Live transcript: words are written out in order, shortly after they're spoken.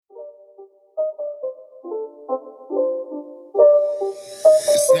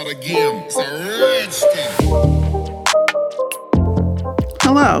not a game, it's a rich thing.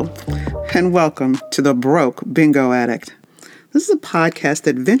 Hello, and welcome to the Broke Bingo Addict. This is a podcast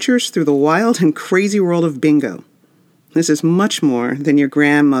that ventures through the wild and crazy world of bingo. This is much more than your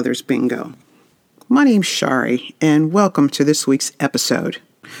grandmother's bingo. My name's Shari, and welcome to this week's episode,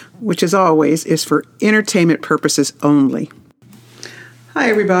 which as always is for entertainment purposes only. Hi,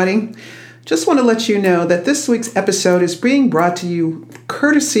 everybody. Just want to let you know that this week's episode is being brought to you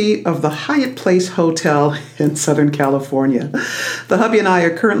courtesy of the Hyatt Place Hotel in Southern California. The hubby and I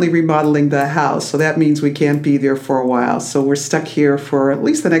are currently remodeling the house, so that means we can't be there for a while. So we're stuck here for at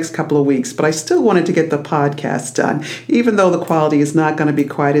least the next couple of weeks. But I still wanted to get the podcast done, even though the quality is not going to be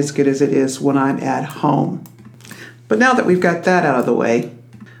quite as good as it is when I'm at home. But now that we've got that out of the way,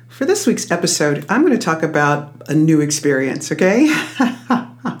 for this week's episode, I'm going to talk about a new experience, okay?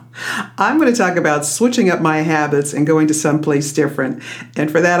 I'm going to talk about switching up my habits and going to someplace different. And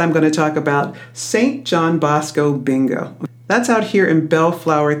for that, I'm going to talk about St. John Bosco Bingo. That's out here in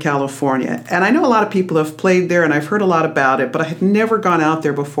Bellflower, California. And I know a lot of people have played there and I've heard a lot about it, but I had never gone out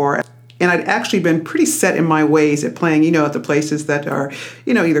there before. And I'd actually been pretty set in my ways at playing, at the places that are,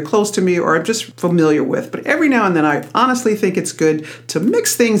 either close to me or I'm just familiar with. But every now and then I honestly think it's good to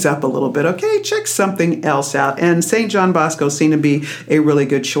mix things up a little bit, okay? Check something else out. And St. John Bosco seemed to be a really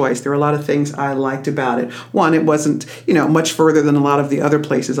good choice. There were a lot of things I liked about it. One, it wasn't, much further than a lot of the other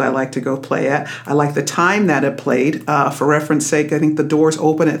places I like to go play at. I like the time that it played. For reference sake, I think the doors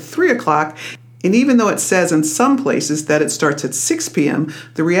open at 3 o'clock. And even though it says in some places that it starts at 6 p.m.,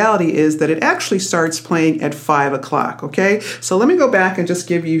 the reality is that it actually starts playing at 5 o'clock, okay? So let me go back and just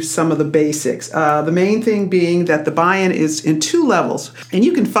give you some of the basics. The main thing being that the buy-in is in 2 levels, and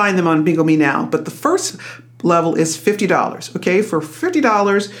you can find them on Bingo Me Now, but the first level is $50, okay? For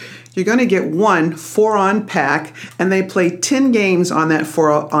 $50, you're going to get one 4-on pack, and they play 10 games on that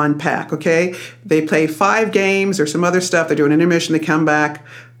 4-on pack, okay? They play 5 games or some other stuff. They do an intermission, they come back.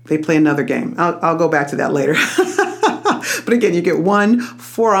 They play another game. I'll go back to that later. But again, you get one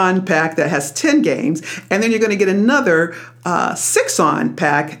 4-on pack that has 10 games, and then you're going to get another 6-on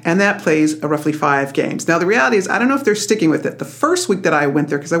pack, and that plays roughly 5 games. Now, the reality is, I don't know if they're sticking with it. The first week that I went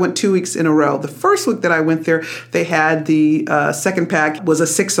there, because I went 2 weeks in a row, the first week that I went there, they had the second pack was a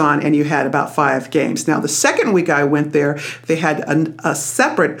 6-on, and you had about 5 games. Now, the second week I went there, they had a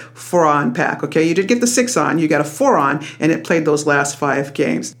separate 4-on pack, okay? You did get the 6-on, you got a 4-on, and it played those last 5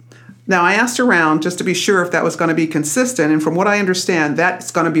 games. Now, I asked around just to be sure if that was going to be consistent, and from what I understand,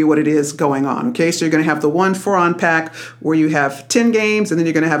 that's going to be what it is going on, okay? So you're going to have the one 4-on pack where you have 10 games, and then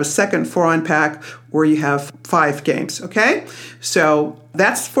you're going to have a second 4-on pack where you have 5 games, okay? So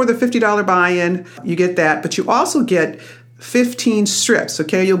that's for the $50 buy-in. You get that, but you also get 15 strips,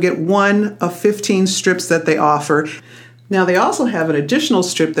 okay? You'll get one of 15 strips that they offer. Now, they also have an additional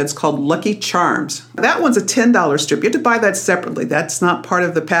strip that's called Lucky Charms. That one's a $10 strip. You have to buy that separately. That's not part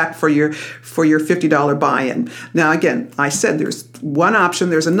of the pack for your $50 buy-in. Now, again, I said there's one option.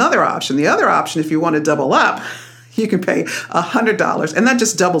 There's another option. The other option, if you want to double up, you can pay $100, and that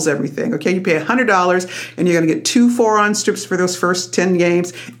just doubles everything, okay? You pay $100, and you're going to get 2 4-on strips for those first 10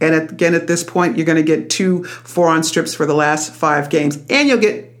 games, and again, at this point, you're going to get 2 4-on strips for the last 5 games, and you'll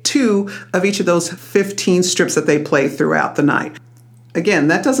get 2 of each of those 15 strips that they play throughout the night. Again,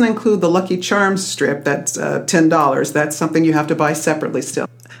 that doesn't include the Lucky Charms strip. That's $10. That's something you have to buy separately still.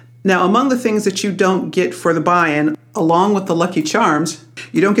 Now, among the things that you don't get for the buy-in, along with the Lucky Charms,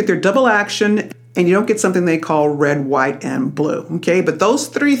 you don't get their double action, and you don't get something they call red, white, and blue, okay? But those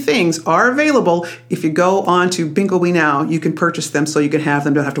 3 things are available. If you go on to Bingo Me Now, you can purchase them so you can have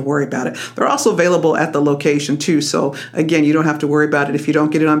them, don't have to worry about it. They're also available at the location too, so again, you don't have to worry about it if you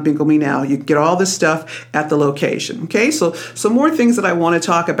don't get it on Bingo Me Now. You can get all this stuff at the location, okay? So some more things that I want to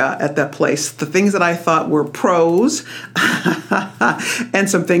talk about at that place, the things that I thought were pros and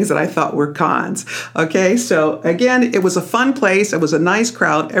some things that I thought were cons, okay? So again, it was a fun place. It was a nice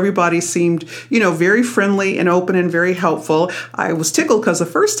crowd. Everybody seemed, very friendly and open and very helpful. I was tickled because the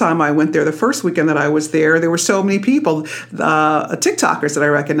first time I went there, the first weekend that I was there were so many people, TikTokers that I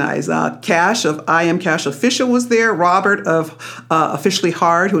recognize. Cash of I Am Cash Official was there. Robert of Officially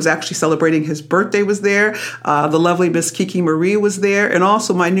Hard, who was actually celebrating his birthday, was there. The lovely Miss Kiki Marie was there. And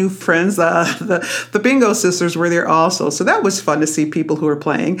also my new friends, the Bingo Sisters were there also. So that was fun to see people who were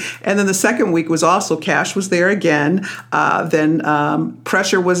playing. And then the second week was also Cash was there again. Then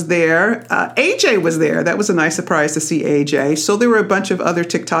Pressure was there. AJ was there. That was a nice surprise to see AJ. So there were a bunch of other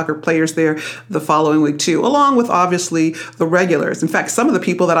TikToker players there the following week too, along with obviously the regulars. In fact, some of the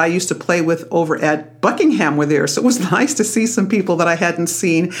people that I used to play with over at Buckingham were there. So it was nice to see some people that I hadn't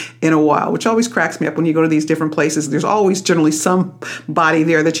seen in a while, which always cracks me up when you go to these different places. There's always generally somebody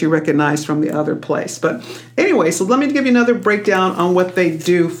there that you recognize from the other place. But anyway, so let me give you another breakdown on what they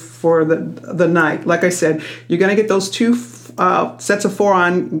do for the night. Like I said, you're going to get those two sets of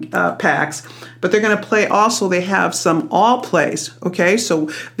 4-on packs, but they're going to play also, they have some all plays, okay?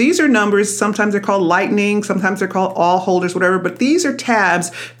 So these are numbers, sometimes they're called lightning, sometimes they're called all holders, whatever, but these are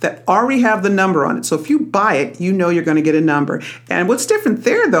tabs that already have the number on it. So if you buy it, you know you're going to get a number. And what's different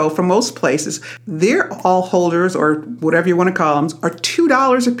there, though, from most places, their all holders, or whatever you want to call them, are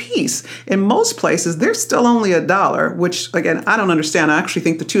 $2 a piece. In most places, they're still only $1, which, again, I don't understand. I actually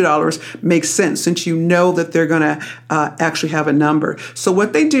think the $2 makes sense since you know that they're going to actually have a number. So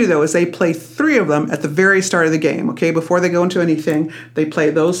what they do, though, is they play 3 of them at the very start of the game, okay? Before they go into anything, they play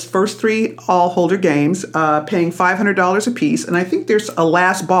those first 3 all-holder games, paying $500 a piece. And I think there's a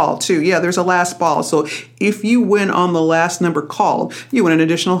last ball, too. Yeah, there's a last ball. So if you win on the last number called, you win an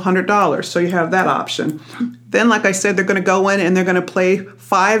additional $100. So you have that option. Then, like I said, they're going to go in and they're going to play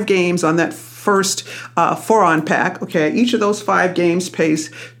 5 games on that first 4-on pack, okay? Each of those 5 games pays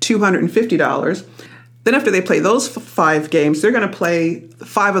 $250. Then after they play those 5 games, they're going to play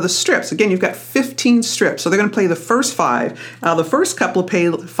 5 of the strips. Again, you've got 15 strips. So they're going to play the first 5. The first couple pay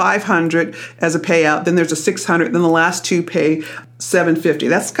 $500 as a payout. Then there's a $600. Then the last 2 pay $750.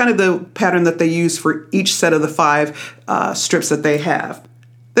 That's kind of the pattern that they use for each set of the 5 strips that they have.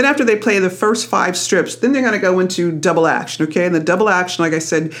 Then after they play the first 5 strips, then they're going to go into double action, okay? And the double action, like I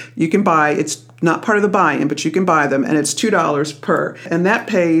said, you can buy. It's not part of the buy-in, but you can buy them, and it's $2 per. And that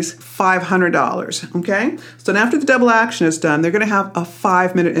pays $500, okay? So then after the double action is done, they're going to have a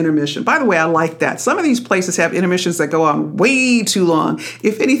 5-minute intermission. By the way, I like that. Some of these places have intermissions that go on way too long.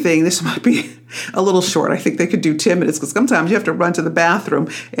 If anything, this might be a little short. I think they could do 10 minutes because sometimes you have to run to the bathroom,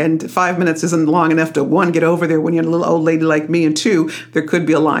 and 5 minutes isn't long enough to, 1, get over there when you're a little old lady like me, and 2, there could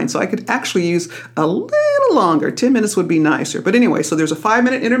be a line. So I could actually use a little longer. 10 minutes would be nicer. But anyway, so there's a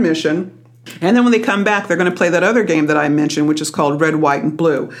 5-minute intermission. And then when they come back, they're going to play that other game that I mentioned, which is called Red, White, and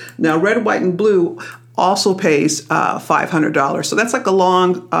Blue. Now, Red, White, and Blue also pays $500. So that's like a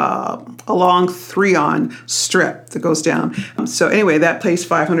long 3-on strip that goes down. So anyway, that pays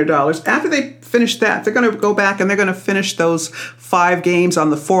 $500. After they finish that, they're going to go back and they're going to finish those 5 games on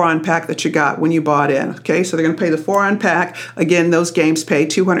the 4-on pack that you got when you bought in. Okay, so they're going to pay the 4-on pack. Again, those games pay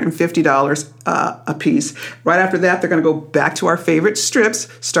 $250 a piece. Right after that, they're going to go back to our favorite strips,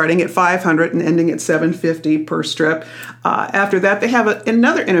 starting at $500 and ending at $750 per strip. After that, they have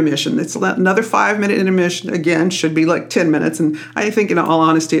another intermission. It's another 5-minute intermission. Again, should be like 10 minutes. And I think, in all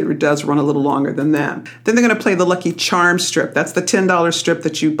honesty, it does run a little longer than that. Then they're going to play the Lucky Charm strip. That's the $10 strip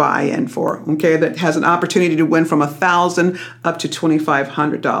that you buy in for, okay, that has an opportunity to win from $1,000 up to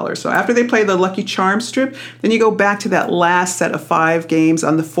 $2,500. So after they play the Lucky Charm strip, then you go back to that last set of 5 games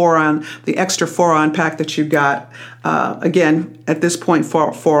on the 4-on, the extra 4-on pack that you got. Again, at this point,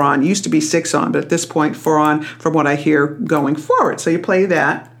 4-on used to be 6-on, but at this point, 4-on from what I hear going forward. So you play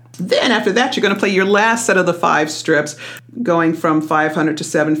that. Then after that, you're going to play your last set of the 5 strips, going from $500 to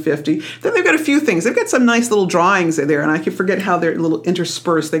 $750. Then they've got a few things. They've got some nice little drawings in there, and I can forget how they're a little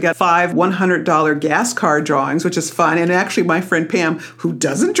interspersed. They got 5 $100 gas card drawings, which is fun. And actually, my friend Pam, who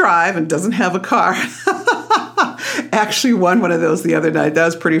doesn't drive and doesn't have a car, actually won one of those the other night. That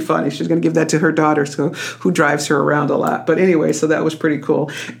was pretty funny. She's going to give that to her daughter, who drives her around a lot. But anyway, so that was pretty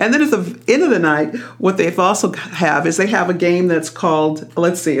cool. And then at the end of the night, what they've also have is they have a game that's called,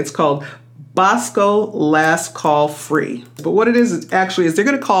 it's called Bosco Last Call Free. But what it is they're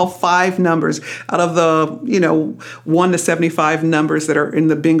going to call 5 numbers out of the, 1 to 75 numbers that are in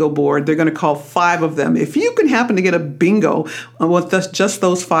the bingo board. They're going to call 5 of them. If you can happen to get a bingo with just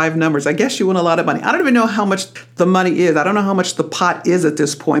those 5 numbers, I guess you win a lot of money. I don't even know how much the money is. I don't know how much the pot is at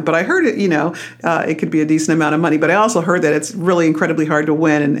this point, but I heard it, it could be a decent amount of money. But I also heard that it's really incredibly hard to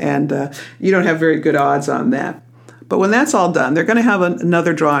win, and you don't have very good odds on that. But when that's all done, they're going to have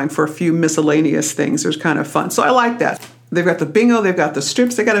another drawing for a few miscellaneous things. There's kind of fun. So I like that. They've got the bingo, they've got the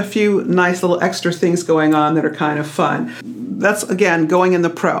strips, they got a few nice little extra things going on that are kind of fun. That's, again, going in the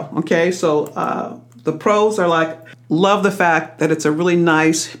pro, okay? So the pros are like, love the fact that it's a really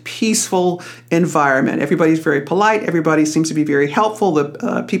nice, peaceful environment. Everybody's very polite. Everybody seems to be very helpful.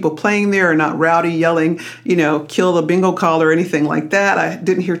 The people playing there are not rowdy, yelling, kill the bingo call or anything like that. I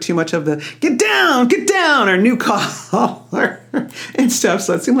didn't hear too much of the get down, or new caller. and stuff.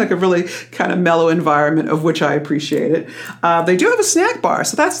 So it seemed like a really kind of mellow environment, of which I appreciate it. They do have a snack bar,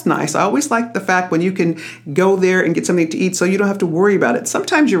 so that's nice. I always like the fact when you can go there and get something to eat so you don't have to worry about it.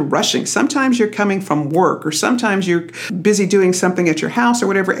 Sometimes you're rushing. Sometimes you're coming from work, or sometimes you're busy doing something at your house or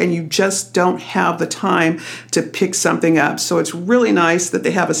whatever, and you just don't have the time to pick something up. So it's really nice that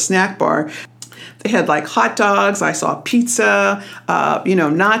they have a snack bar. They had like hot dogs. I saw pizza,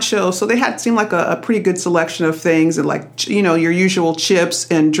 nachos. So they seemed like a pretty good selection of things, and like, your usual chips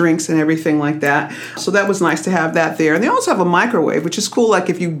and drinks and everything like that. So that was nice to have that there. And they also have a microwave, which is cool. Like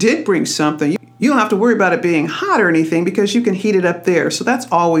if you did bring something, you don't have to worry about it being hot or anything because you can heat it up there. So that's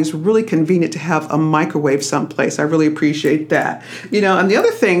always really convenient to have a microwave someplace. I really appreciate that. And the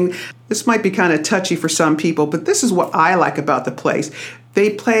other thing, this might be kind of touchy for some people, but this is what I like about the place.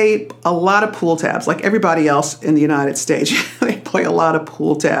 They play a lot of pool tabs, like everybody else in the United States. They play a lot of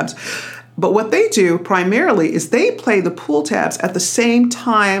pool tabs. But what they do primarily is they play the pool tabs at the same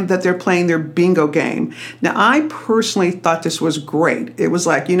time that they're playing their bingo game. Now, I personally thought this was great. It was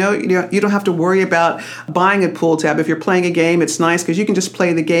like, you don't have to worry about buying a pool tab. If you're playing a game, it's nice because you can just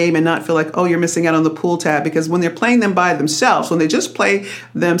play the game and not feel like, oh, you're missing out on the pool tab. Because when they're playing them by themselves, when they just play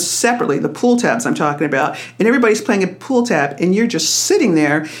them separately, the pool tabs I'm talking about, and everybody's playing a pool tab and you're just sitting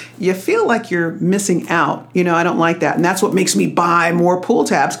there, you feel like you're missing out. I don't like that. And that's what makes me buy more pool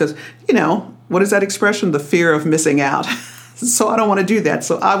tabs because, what is that expression? The fear of missing out. So I don't want to do that.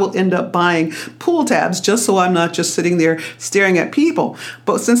 So I will end up buying pool tabs just so I'm not just sitting there staring at people.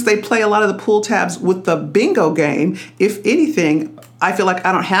 But since they play a lot of the pool tabs with the bingo game, if anything, I feel like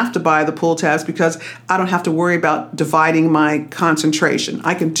I don't have to buy the pool tabs because I don't have to worry about dividing my concentration.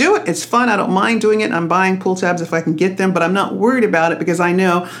 I can do it. It's fun. I don't mind doing it. I'm buying pool tabs if I can get them, but I'm not worried about it because I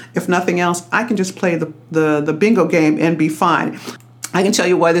know if nothing else, I can just play the bingo game and be fine. I can tell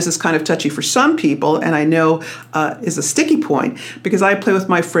you why this is kind of touchy for some people, and I know is a sticky point, because I play with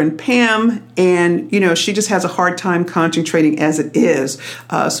my friend Pam, and, she just has a hard time concentrating as it is.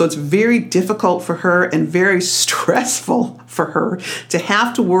 So it's very difficult for her and very stressful for her to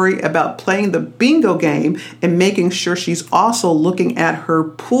have to worry about playing the bingo game and making sure she's also looking at her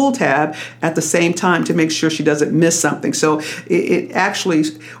pool tab at the same time to make sure she doesn't miss something. So it actually,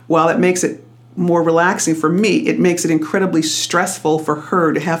 while it makes it more relaxing for me, it makes it incredibly stressful for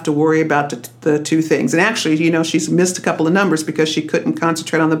her to have to worry about the two things. And actually, she's missed a couple of numbers because she couldn't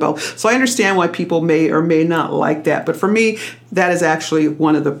concentrate on the both. So I understand why people may or may not like that. But for me, that is actually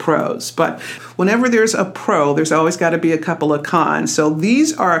one of the pros. But whenever there's a pro, there's always got to be a couple of cons. So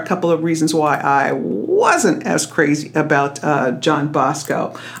these are a couple of reasons why I wasn't as crazy about John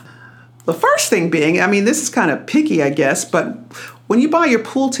Bosco. The first thing being, this is kind of picky, I guess, but when you buy your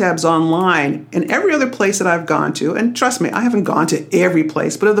pool tabs online, and every other place that I've gone to, and trust me, I haven't gone to every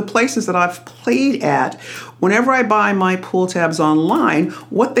place, but of the places that I've played at, whenever I buy my pool tabs online,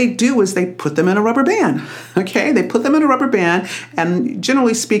 what they do is they put them in a rubber band. Okay, they put them in a rubber band, and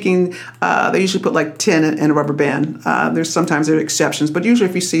generally speaking, they usually put like 10 in a rubber band. Sometimes there are exceptions, but usually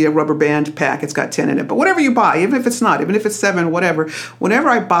if you see a rubber band pack, it's got 10 in it. But whatever you buy, even if it's not, even if it's 7, whatever, whenever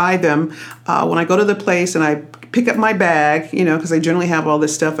I buy them, when I go to the place and I pick up my bag, because they generally have all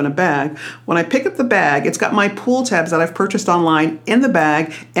this stuff in a bag. When I pick up the bag, it's got my pool tabs that I've purchased online in the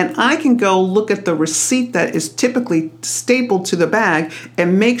bag, and I can go look at the receipt that is typically stapled to the bag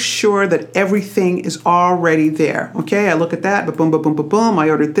and make sure that everything is already there. Okay, I look at that, but boom, boom, boom, boom, boom. I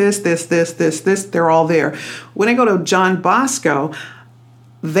ordered this. They're all there. When I go to John Bosco,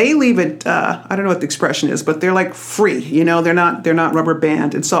 they leave it, I don't know what the expression is, but they're like free, they're not rubber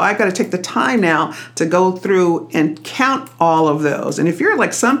band. And so I got to take the time now to go through and count all of those. And if you're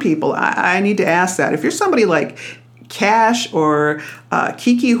like some people, I need to ask that. If you're somebody like Cash or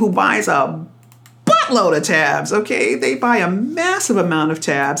Kiki who buys a buttload of tabs, okay, they buy a massive amount of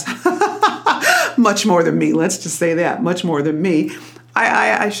tabs, much more than me. Let's just say that, much more than me.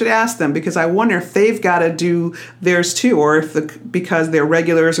 I should ask them, because I wonder if they've got to do theirs too, or if because they're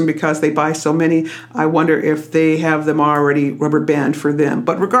regulars and because they buy so many, I wonder if they have them already rubber band for them.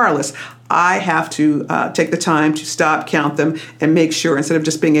 But regardless, I have to take the time to stop, count them, and make sure, instead of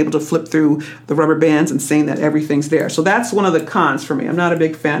just being able to flip through the rubber bands and seeing that everything's there. So that's one of the cons for me. I'm not a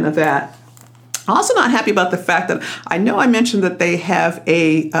big fan of that. I'm also not happy about the fact that I know I mentioned that they have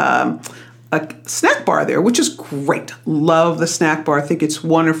a snack bar there, which is great. Love the snack bar. I think it's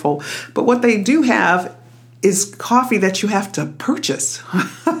wonderful. But what they do have is coffee that you have to purchase.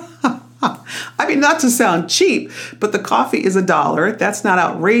 Not to sound cheap, but the coffee is $1. That's not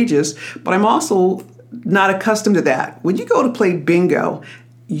outrageous, but I'm also not accustomed to that. When you go to play bingo,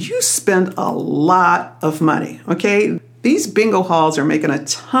 you spend a lot of money, okay? These bingo halls are making a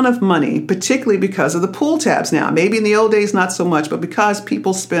ton of money, particularly because of the pool tabs now. Maybe in the old days, not so much, but because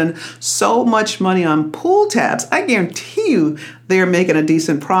people spend so much money on pool tabs, I guarantee you they are making a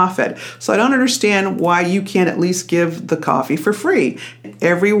decent profit. So I don't understand why you can't at least give the coffee for free.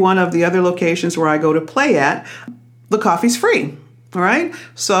 Every one of the other locations where I go to play at, the coffee's free. All right.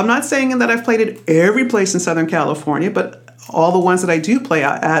 So I'm not saying that I've played at every place in Southern California, but all the ones that I do play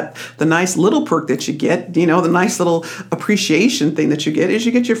at, the nice little perk that you get, the nice little appreciation thing that you get is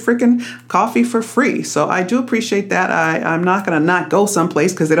you get your freaking coffee for free. So I do appreciate that. I'm not going to not go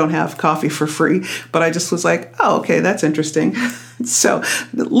someplace because they don't have coffee for free. But I just was like, oh, okay, that's interesting. So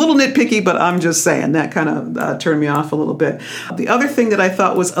a little nitpicky, but I'm just saying that kind of turned me off a little bit. The other thing that I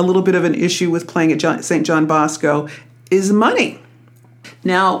thought was a little bit of an issue with playing at St. John Bosco is money.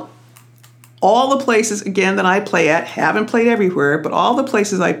 Now, all the places, again, that I play at, haven't played everywhere, but all the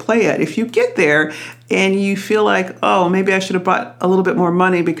places I play at, if you get there and you feel like, oh, maybe I should have bought a little bit more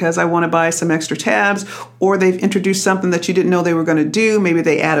money because I want to buy some extra tabs, or they've introduced something that you didn't know they were going to do, maybe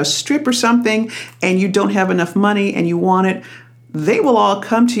they add a strip or something, and you don't have enough money and you want it, they will all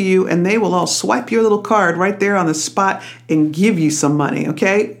come to you and they will all swipe your little card right there on the spot and give you some money,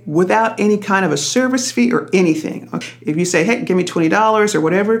 okay? Without any kind of a service fee or anything. If you say, hey, give me $20 or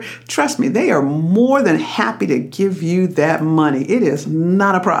whatever, trust me, they are more than happy to give you that money. It is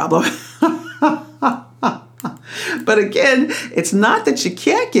not a problem. But again, it's not that you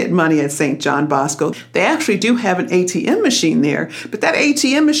can't get money at St. John Bosco. They actually do have an ATM machine there, but that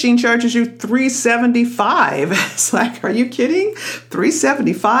ATM machine charges you $3.75. It's like, are you kidding?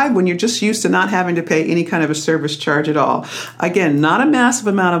 $3.75 when you're just used to not having to pay any kind of a service charge at all. Again, not a massive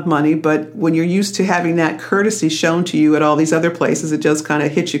amount of money, but when you're used to having that courtesy shown to you at all these other places, it just kind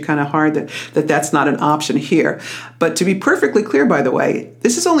of hits you kind of hard that's not an option here. But to be perfectly clear, by the way,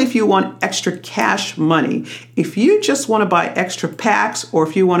 this is only if you want extra cash money. If you just want to buy extra packs, or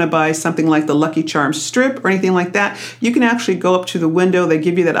if you want to buy something like the Lucky Charms strip or anything like that, you can actually go up to the window. They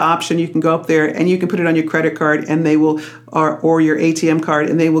give you that option. You can go up there and you can put it on your credit card, and they will, or your ATM card,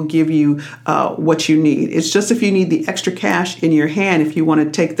 and they will give you what you need. It's just if you need the extra cash in your hand, if you want to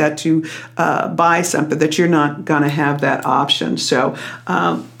take that to buy something, that you're not going to have that option. So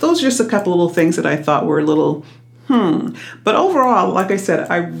those are just a couple little things that I thought were a little But overall, like I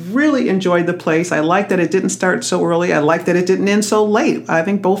said, I really enjoyed the place. I like that it didn't start so early. I like that it didn't end so late. I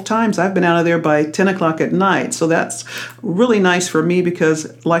think both times I've been out of there by 10 o'clock at night. So that's really nice for me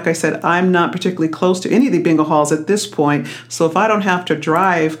because, like I said, I'm not particularly close to any of the bingo halls at this point. So if I don't have to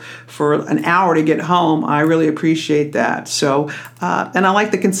drive for an hour to get home, I really appreciate that. So, and I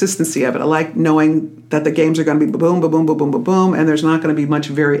like the consistency of it. I like knowing that the games are going to be boom, boom, boom, boom, boom, boom, boom, and there's not going to be much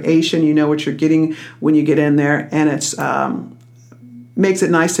variation. You know what you're getting when you get in there, and it's makes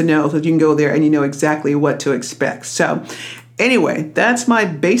it nice to know that you can go there and you know exactly what to expect. So anyway, that's my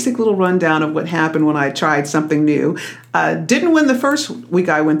basic little rundown of what happened when I tried something new. Didn't win the first week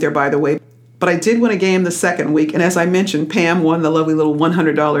I went there, by the way, but I did win a game the second week. And as I mentioned, Pam won the lovely little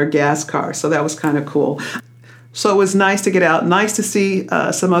 $100 gas car. So that was kind of cool. So it was nice to get out, nice to see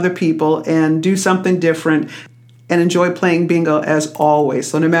some other people and do something different and enjoy playing bingo as always.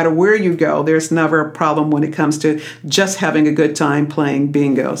 So no matter where you go, there's never a problem when it comes to just having a good time playing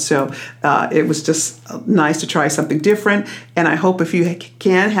bingo. So it was just nice to try something different. And I hope if you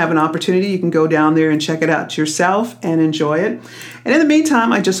can have an opportunity, you can go down there and check it out yourself and enjoy it. And in the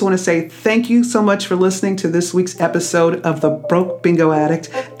meantime, I just want to say thank you so much for listening to this week's episode of The Broke Bingo Addict.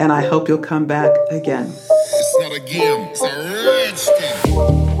 And I hope you'll come back again. It's not a game, it's a rich thing.